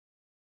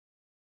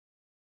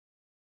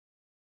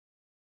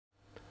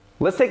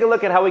Let's take a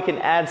look at how we can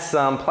add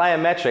some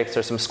plyometrics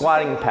or some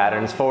squatting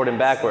patterns forward and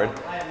backward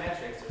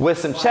with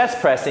some chest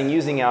pressing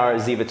using our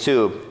ZIVA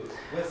tube.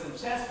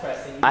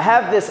 I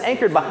have this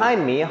anchored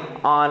behind me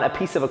on a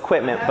piece of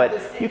equipment,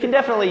 but you can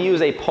definitely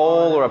use a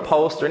pole or a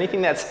post or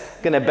anything that's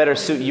going to better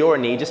suit your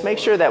need. Just make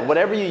sure that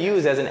whatever you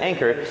use as an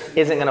anchor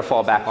isn't going to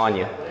fall back on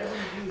you.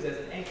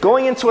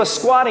 Going into a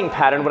squatting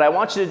pattern, what I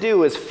want you to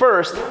do is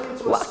first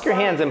lock your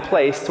hands in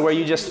place to where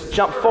you just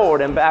jump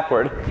forward and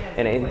backward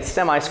in a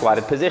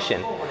semi-squatted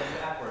position.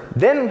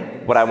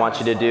 Then what I want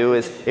you to do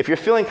is, if you're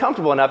feeling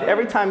comfortable enough,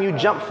 every time you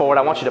jump forward,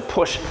 I want you to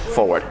push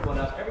forward.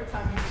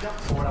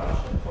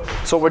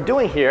 So what we're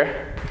doing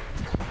here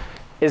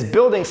is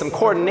building some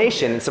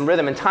coordination, some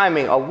rhythm and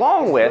timing,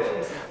 along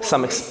with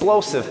some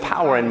explosive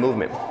power and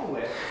movement.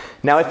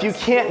 Now, if you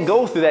can't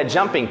go through that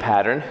jumping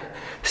pattern,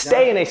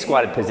 stay in a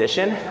squatted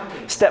position,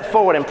 step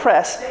forward and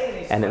press,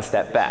 and then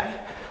step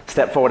back.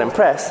 Step forward and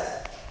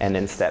press, and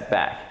then step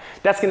back.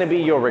 That's going to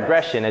be your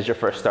regression as you're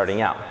first starting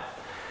out.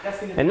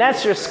 And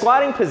that's your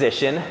squatting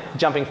position,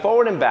 jumping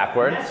forward and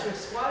backward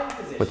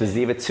with the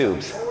ZIVA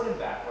tubes.